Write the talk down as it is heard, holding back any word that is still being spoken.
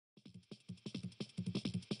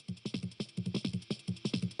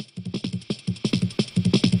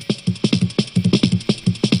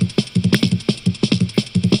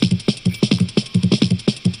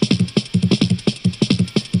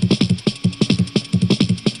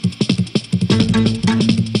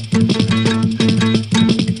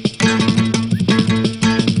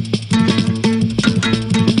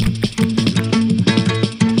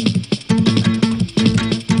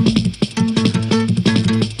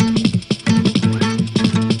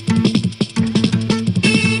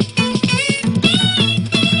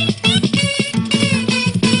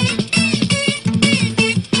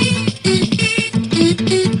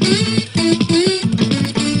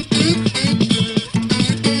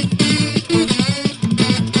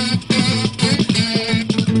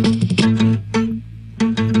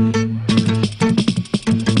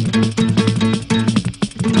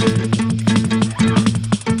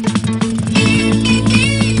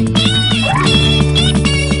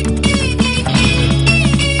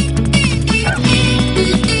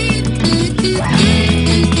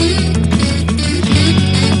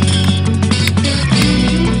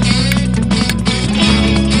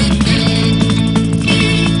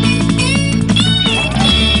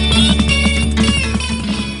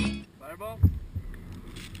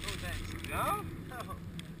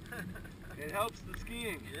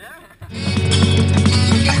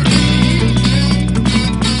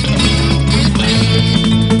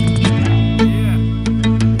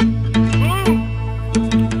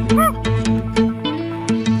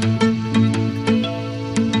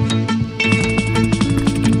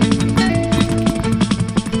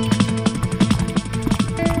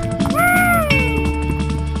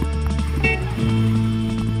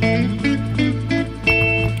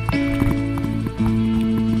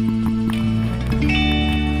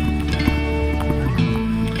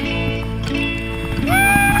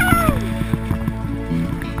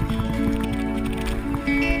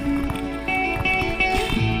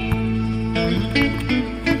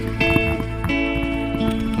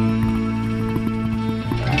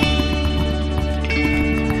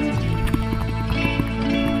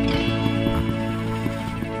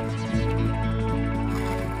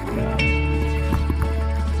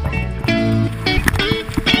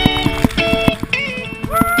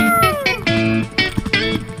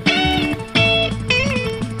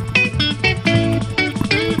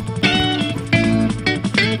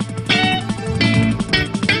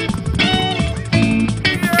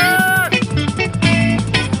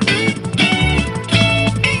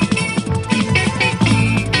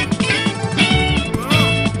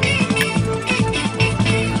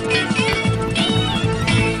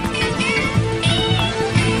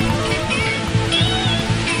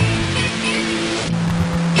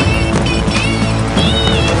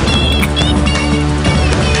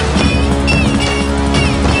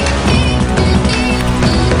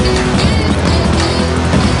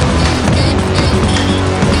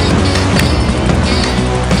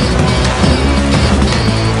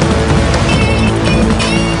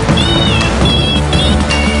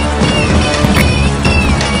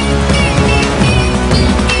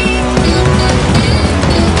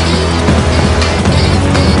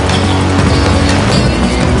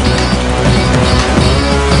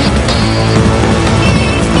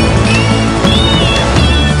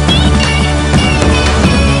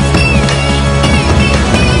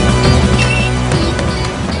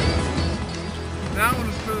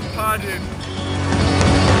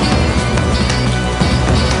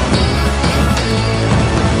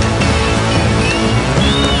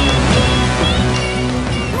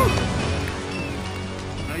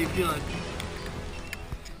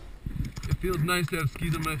nice to have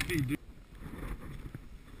skis on my feet, dude.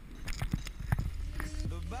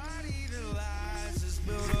 The body that lies is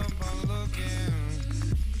built up on looking.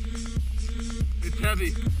 It's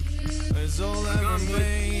heavy. It's all that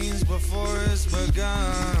remains before it's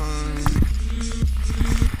begun.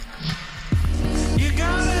 You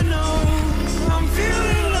gotta know I'm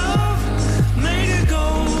feeling love, made it go.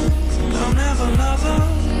 I'll never love her,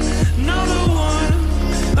 another one,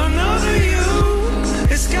 another you.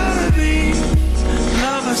 It's gotta be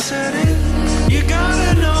love, I said it. You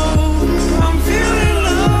gotta know I'm feeling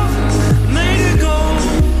love, made it go.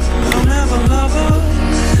 I'll never love her,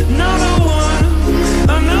 another one,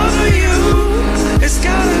 another you. It's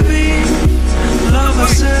gotta be love, I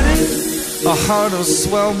said it. A heart will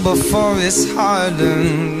swell before it's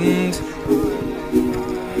hardened.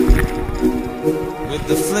 With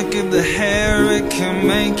the flick of the hair, it can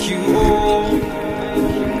make you old.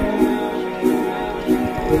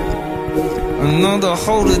 Another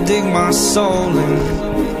hole to dig my soul in.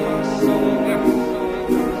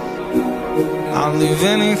 I'll leave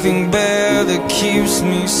anything bare that keeps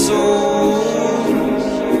me so.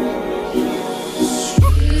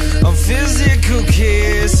 A physical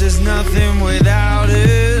kiss is nothing without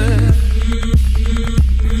it.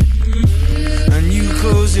 And you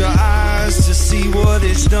close your eyes to see what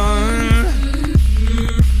it's done.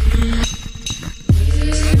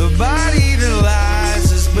 The body that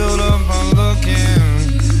lies is built up on looking.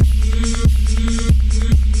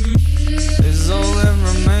 Is all that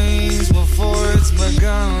remains before it's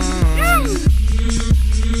begun.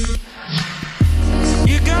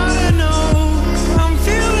 You gotta know I'm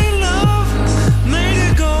feeling love, made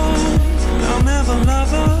it go. I'll never love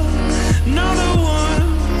her, another one,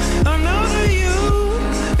 another you.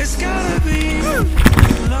 It's gotta be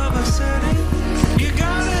love, I said it. You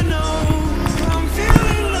gotta know I'm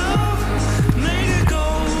feeling love, made it go.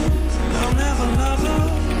 I'll never love her,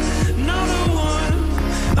 another one,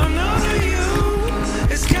 another you.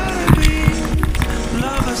 It's gotta be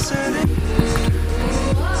love, I said it.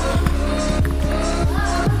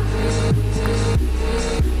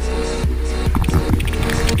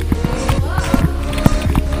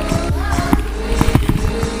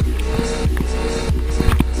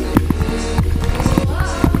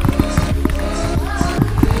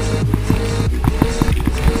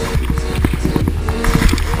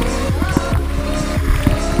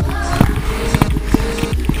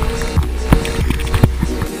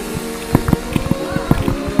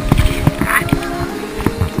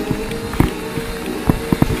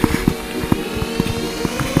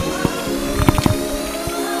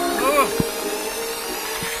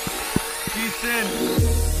 Peace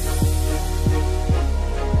in.